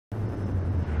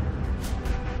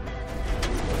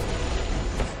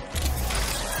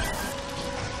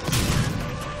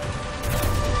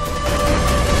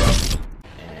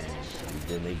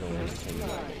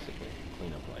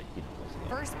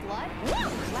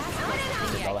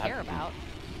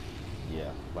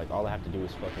to do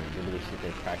is fucking literally sit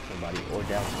there, crack somebody, or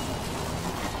down somebody.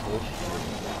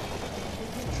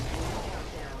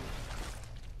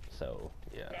 So,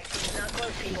 yeah. It's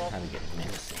kind of getting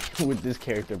menacing with this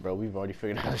character, bro. We've already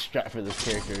figured out a strat for this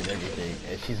character and everything,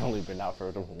 and she's only been out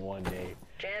for 1 day.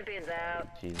 Champion's out.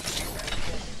 Jesus.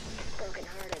 Broken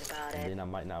hearted about it. And then I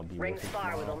might not be Rings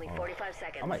far with only 45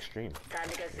 seconds. I might stream. Time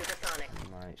to go supersonic.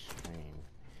 I might stream.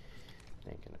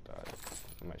 Thinking about it.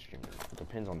 I might stream it. It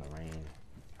depends on the rain.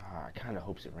 I kind of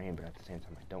hopes it rains, but at the same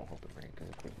time I don't hope it rains, because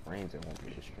if it rains it won't be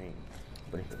able to stream.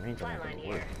 But if it rains, I'm not going to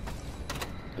work.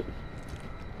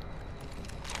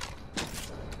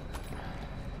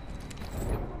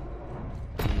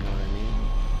 You know what I mean?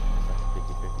 It's like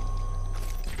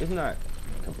 50-50. It's not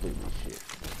completely shit.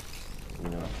 You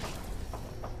know?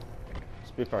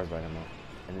 Spitfire's right ammo.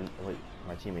 And then, wait,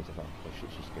 my teammates are like, oh shit,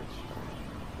 she's scared to start.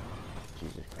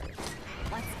 Jesus Christ.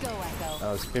 Let's go,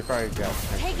 Echo. Spitfire got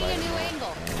taking a new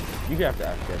angle. You have to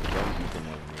ask that. Don't use them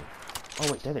more than me.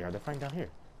 Oh wait, there they are. They're fighting down here.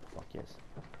 Fuck yes.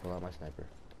 Pull out my sniper.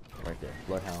 Right there.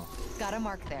 Bloodhound. Got a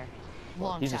mark there.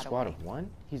 Well, he's a squad of 1?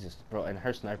 He's a bro, and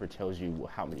her sniper tells you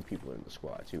how many people are in the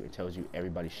squad too. It tells you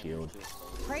everybody's shield.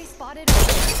 Prey spotted.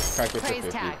 Prey's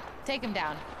tag. Take him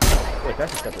down. Wait,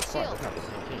 that's a separate squad. That's not the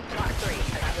same team. Lock 3.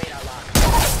 I got radar lock.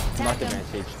 Knocked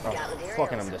advantage. Oh,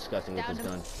 fucking I'm disgusting with this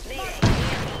gun.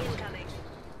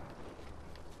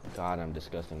 God, I'm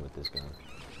disgusting with this gun.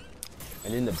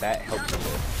 And then the bat helps me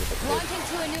with the launching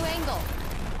to a new angle.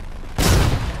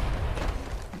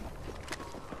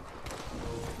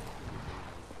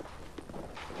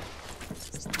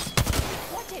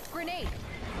 Watch it, grenade.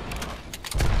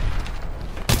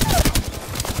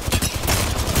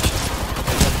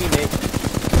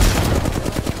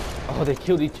 Oh, they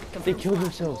killed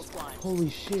themselves. Holy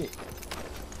shit.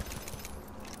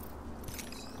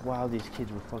 Wow, these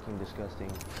kids were fucking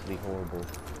disgustingly horrible.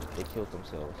 They killed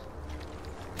themselves.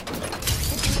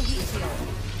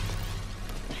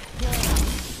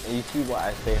 And you see why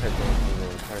I say her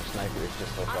sniper is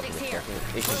just so fucking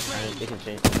disgusting. It can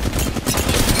change the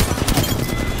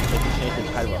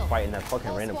tide of a fight, and that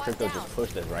fucking random crypto just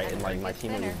pushed us, right? And like my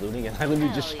teammate was looting, and I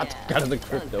literally just shot the guy out of the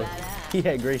crypto. He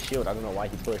had great shield. I don't know why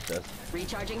he pushed us.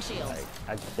 Recharging shield. Like,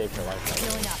 I just saved her life.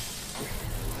 Healing up.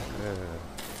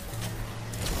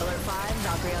 Alert 5,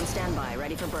 Valkyrie on standby,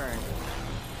 ready for burn.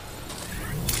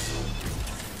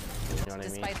 You know what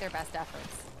Despite I mean? their best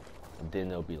efforts. Then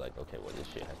they'll be like, okay, well this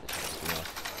shit has to change, you know?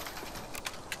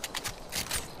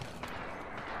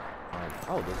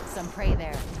 Oh, this is... Some prey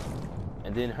there.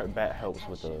 And then her bat helps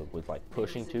with like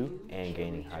pushing too and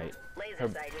gaining height. Her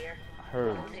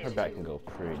bat can go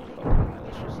pretty fucking high.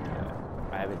 Let's just say that.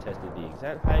 I haven't tested the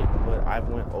exact height, but I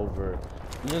went over.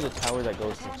 You know the tower that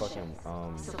goes from fucking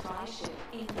what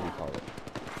do you call it?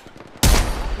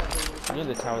 You know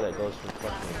the tower that goes from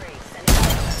fucking.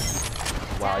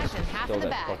 Wow, I just stole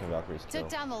that fucking Valkyrie's kill. Took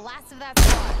down the last of that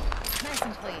squad. Nice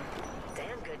and clean.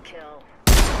 Damn good kill.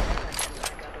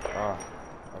 Ah,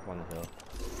 up on the hill.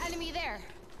 Enemy there.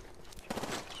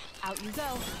 Out you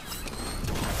go.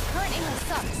 Current angle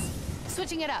sucks.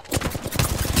 Switching it up.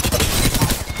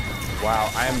 Wow,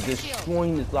 I am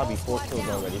destroying this lobby. 4 kills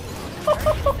already.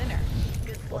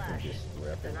 Fucking just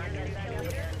repping.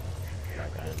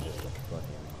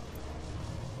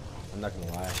 I'm not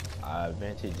gonna lie.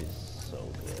 Advantage is so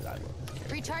good. I love this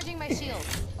character. Recharging my shield.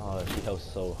 Oh, she helps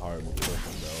so hard with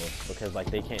pushing, bro. Because like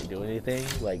they can't do anything.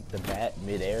 Like the bat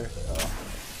midair.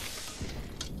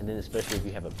 And then especially if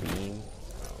you have a beam.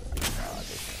 Oh my god,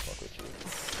 they can't fuck with you.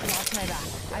 I lost my back.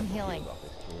 I'm healing.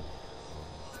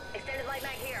 Extended light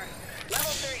mag here.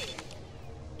 Level 3.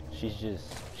 She's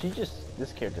just,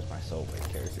 this character's my soulmate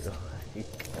character.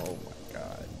 Oh my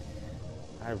god.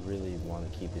 I really want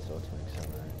to keep this ultimate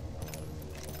summer.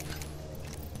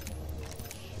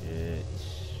 Shit.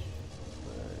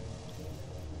 But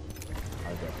I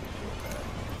definitely feel that.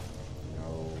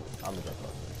 No, I'm gonna drop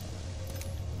off this.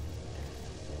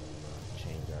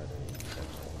 Change out of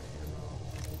exceptional ammo.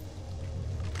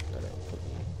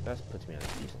 That puts me in a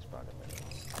decent spot if I don't.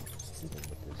 Even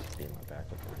with this being my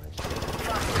backup for the next year.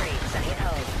 Fox 3, sending it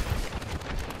home.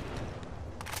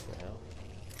 What the hell?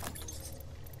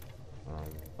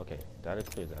 Okay, that'll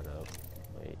clear that up.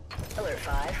 Wait. Alert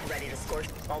 5, ready to score.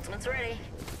 Ultimate's ready.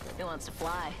 Who wants to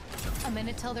fly? A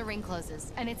minute till the ring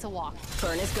closes, and it's a walk.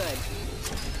 Burn is good.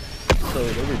 So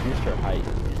they reduced her height,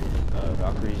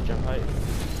 Valkyrie's jump height?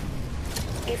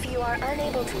 If you are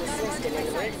unable to assist in an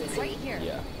emergency, Right here.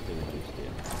 Yeah, they reduced it.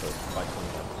 So it's by 25%.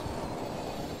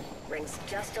 rings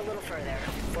just a little further.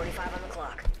 45 on the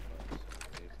clock.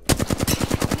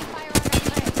 Opening fire on our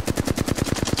prey.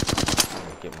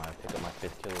 I'm gonna pick up my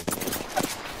 5th kill again.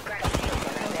 Crack shields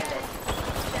on that bandit.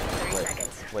 Down to 30 Wait,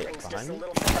 behind me?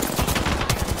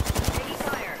 Taking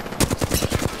fire.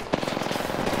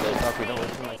 Hey, Bucky, don't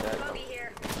listen like that. Bogey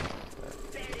here.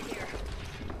 Bandit here.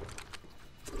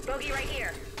 Bogey right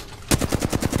here.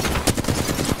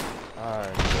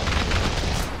 Alright.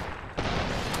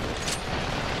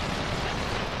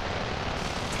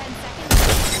 10 seconds.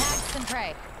 Tag some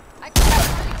prey. I call it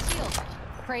perfect shield.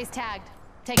 Prey's tagged.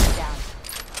 Take him down.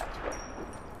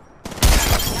 Got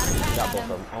a tag Got on both of him.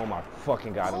 them. Oh my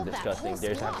fucking god, I'm Hold that disgusting. whole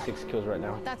There's squad. have 6 kills right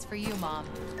now. That's for you, Mom.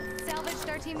 Salvaged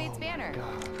our teammate's banner.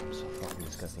 God, I'm so fucking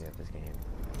disgusting at this game.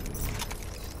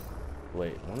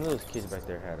 Wait, one of those kids back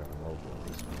there had a mobile at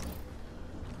least.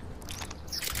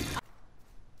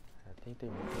 I think they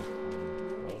might be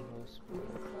playing Lobos.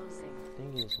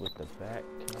 Thing is with the back.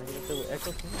 Can I get up there with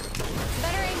Echo?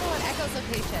 Better angle at Echo's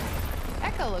location.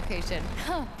 Echo location.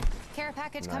 Huh. Care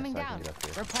package Nice, coming I can down. get up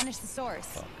here. Replenish the source.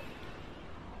 Fuck.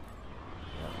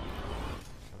 Yeah.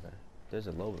 Okay. There's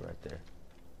a Lobo right there.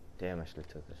 Damn, I should have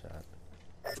took the shot.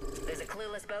 There's a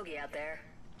clueless bogey out there.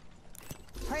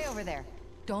 Prey over there.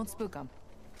 Don't spook him.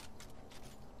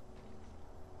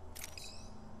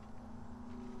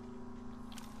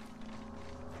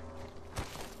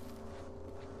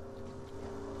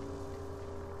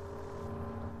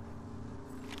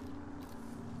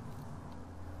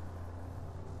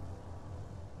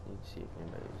 Need to see if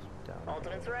anybody's down.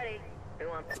 Ultimate's ready. We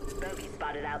want bogey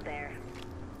spotted out there.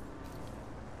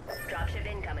 Dropship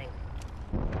incoming.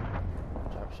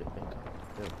 Dropship income.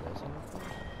 They're blessing.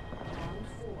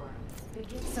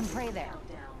 Some prey there.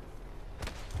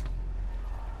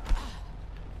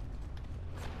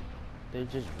 They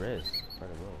just res by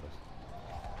the rolls.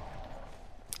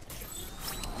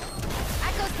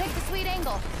 Echo's picked a sweet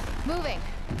angle. Moving.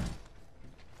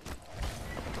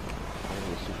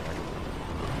 Maybe it's super hard.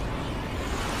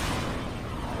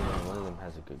 One of them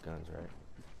has a good guns, right?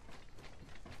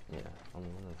 Yeah, only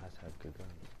one of them has to have good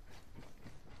guns.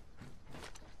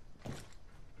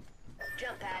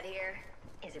 Jump pad here.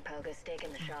 Is it pogo stick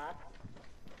in the shop?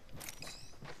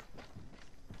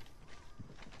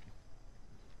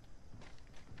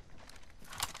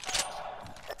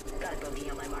 Got a bogey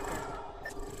on my marker.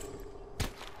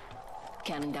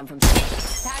 Counting down from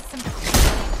Tag some.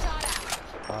 Shot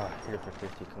out. Ah, hit it for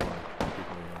 50, come on. Keep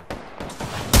me in.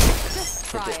 Just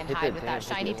try and Hit hide the with damn that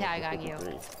shiny 51 tag for on you.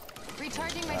 53.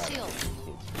 Recharging my shield.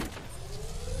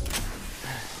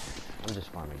 I'm just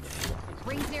farming again.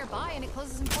 Rings nearby and it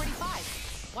closes in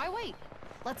 45. Why wait?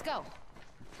 Let's go.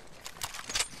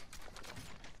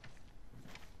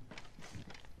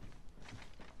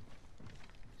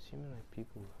 Seeming like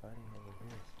people fighting over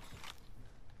here.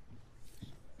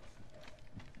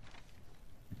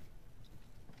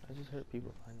 I just heard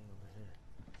people fighting over here.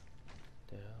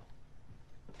 The hell?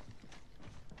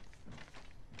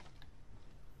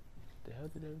 The hell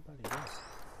did everybody go?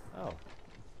 Oh,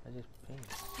 I just pinged.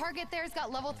 Target there's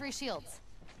got level 3 shields.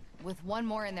 With one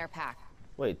more in their pack.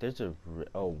 Wait, there's a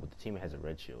oh, the team has a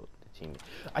red shield. The team.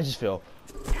 I just fell.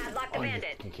 Padlock the Oh, you're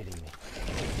bandit. fucking kidding me.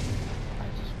 I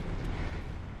just.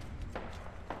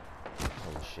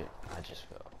 Holy shit! I just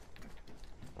fell.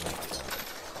 Oh my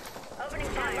god. Opening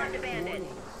padlock the bandit. In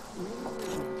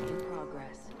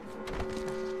progress.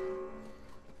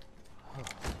 Oh,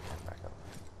 back up.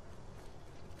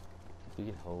 We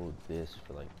can hold this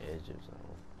for like edge of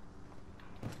zone.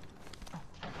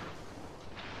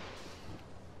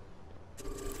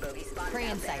 Bogey spotted Prey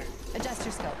out in there. sight. Adjust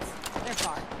your scopes. They're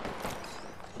far.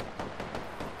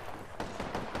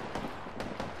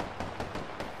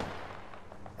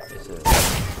 It's a.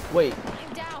 Wait,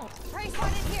 I'm down. Prey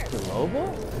spotted here. the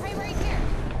Lobo? Prey right here.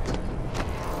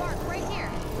 Mark right here.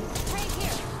 Prey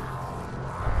here.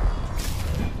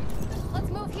 Let's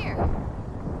move here.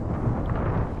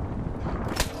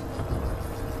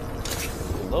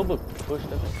 The Lobo pushed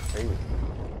up and crazy.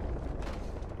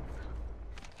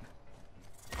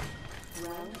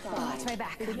 Oh, it's right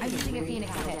back. I'm using a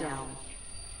Phoenix kit. Down.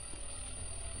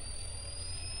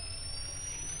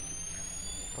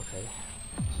 Okay.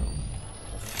 So.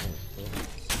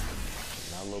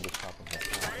 Now Lobo's popping her.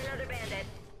 Got another bandit.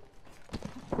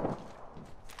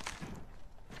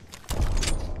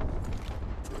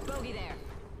 Bogey there.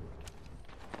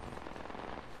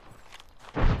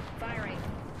 Firing.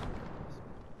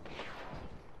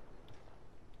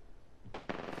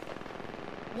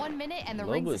 One minute and the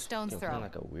Lobo ring's a is stone's fucking throw.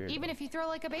 like a weirdo. Even if you throw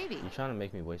like a baby. You're trying to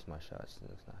make me waste my shots, and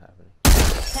it's not happening.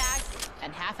 Tag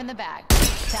and half in the bag.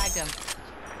 Tagged him.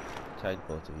 Tag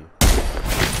both of you.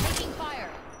 Taking fire.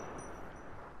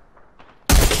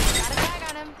 Got a tag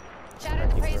on him.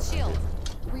 Shattered the Prey's shield.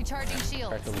 Recharging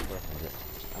shield. Cracked over 400.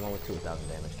 I'm almost to 1,000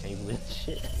 damage. Can you believe this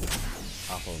shit?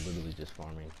 Off of literally just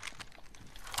farming.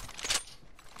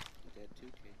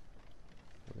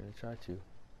 We're gonna try to.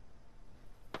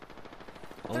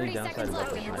 30 Only downside seconds about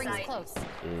left the and your ring's sniper close.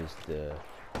 is the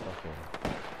fucking.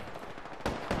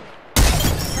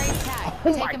 Raise tag.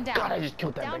 Oh Take my him down. god! I just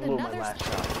killed that Down thing with my another last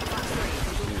shot.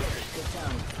 Good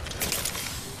done.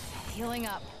 Healing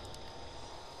up.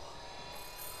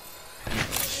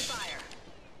 Fire.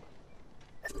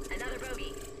 Another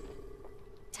bogey.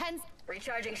 10.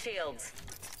 Recharging shields.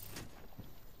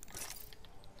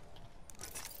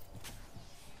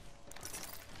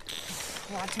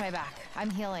 Watch my back. I'm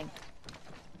healing.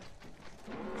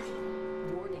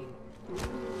 Warning.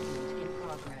 Movement in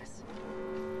progress.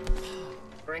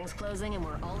 Ring's closing and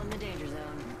we're all in the danger zone.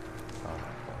 Oh my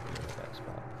god, we got that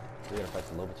spot. We gotta fight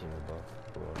the Loba team above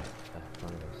or in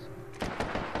front of us.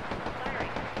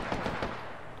 Firing.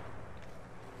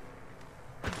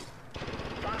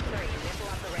 Box 3, missile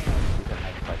off the rail. We gotta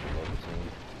have to fight the Loba team.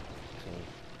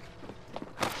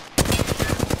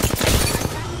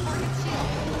 Target shield.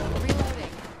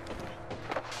 Reloading.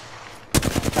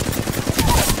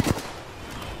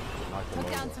 Knock them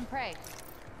Took down over. some prey.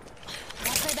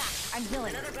 Watch my back. I'm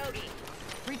healing. Another bogey.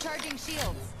 Recharging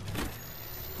shields.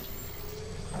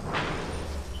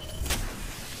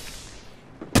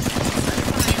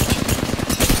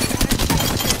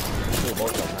 Kill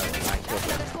both of them. Nine kills.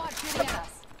 Another squad shooting at us.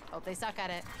 Hope they suck at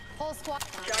it. Whole squad.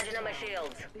 Charging on my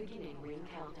shields. Beginning ring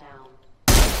countdown.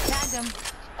 Tagged him.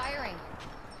 Firing.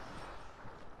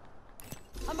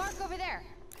 A mark over there.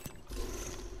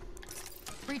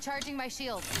 Recharging my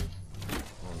shield.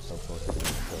 I'm so close to getting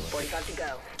killed. 45 to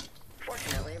go.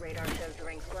 Fortunately, radar shows the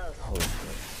ring's close. Holy shit.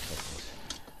 So close.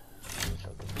 I'm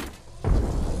choking.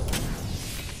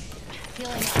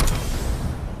 Healing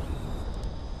up.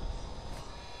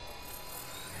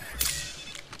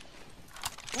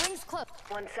 Rings close.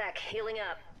 1 sec, healing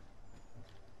up.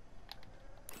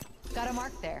 Got a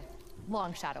mark there.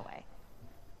 Long shot away.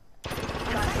 Box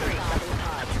 3, double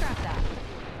pod. Scrap that.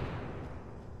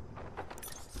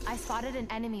 I spotted an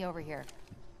enemy over here.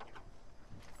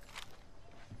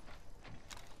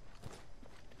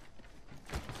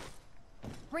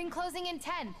 Ring closing in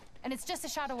 10, and it's just a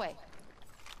shot away.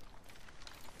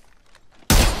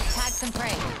 Tag some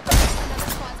prey.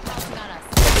 Another squad's pouncing on us.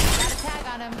 Got a tag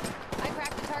on him. I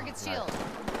cracked the target's shield.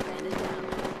 Bandit down.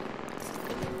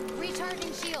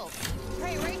 Recharging shield.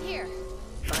 Prey right here.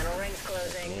 Final ring's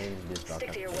closing. And this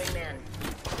Stick to your Valkyrie. wingman.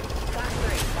 Box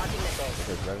 3, launching missiles.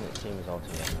 Because Revenant team is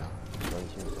ulting right now. Revenant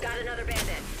team is Got ulting. another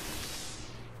bandit.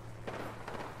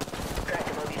 Cracked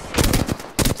a bogey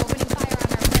shield. Opening fire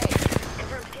on our prey.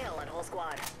 Confirmed kill on whole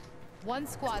squad. One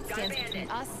squad Got a stands bandit. between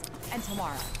us and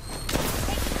tomorrow.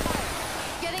 Taking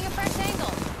fire. Getting a fresh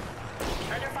angle.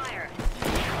 Under fire.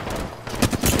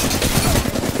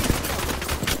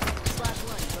 Slash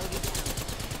 1, bogey down.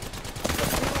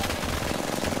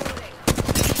 Moving.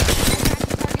 Cracked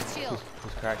the target shield.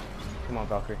 He's cracked. Come on,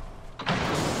 Valkyrie.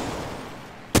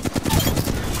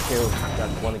 Killed. Got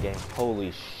won the game.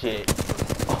 Holy shit.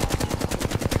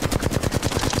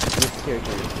 This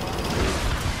character is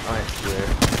I swear.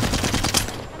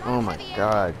 Oh my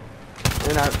god.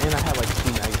 And I have like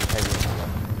 2 nice heavy.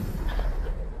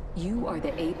 You are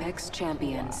the Apex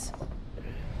champions.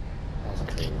 That's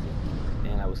crazy.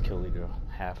 And I was kill leader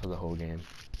half of the whole game.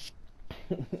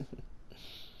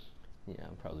 Yeah,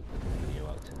 I'm probably putting the video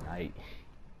out tonight.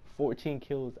 14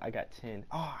 kills, I got 10.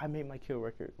 Oh, I made my kill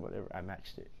record. Whatever, I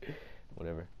matched it.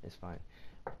 Whatever, it's fine.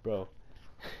 Bro,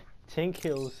 10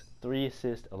 kills, 3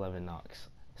 assists, 11 knocks,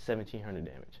 1700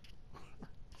 damage.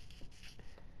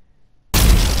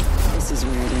 This is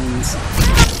where it ends.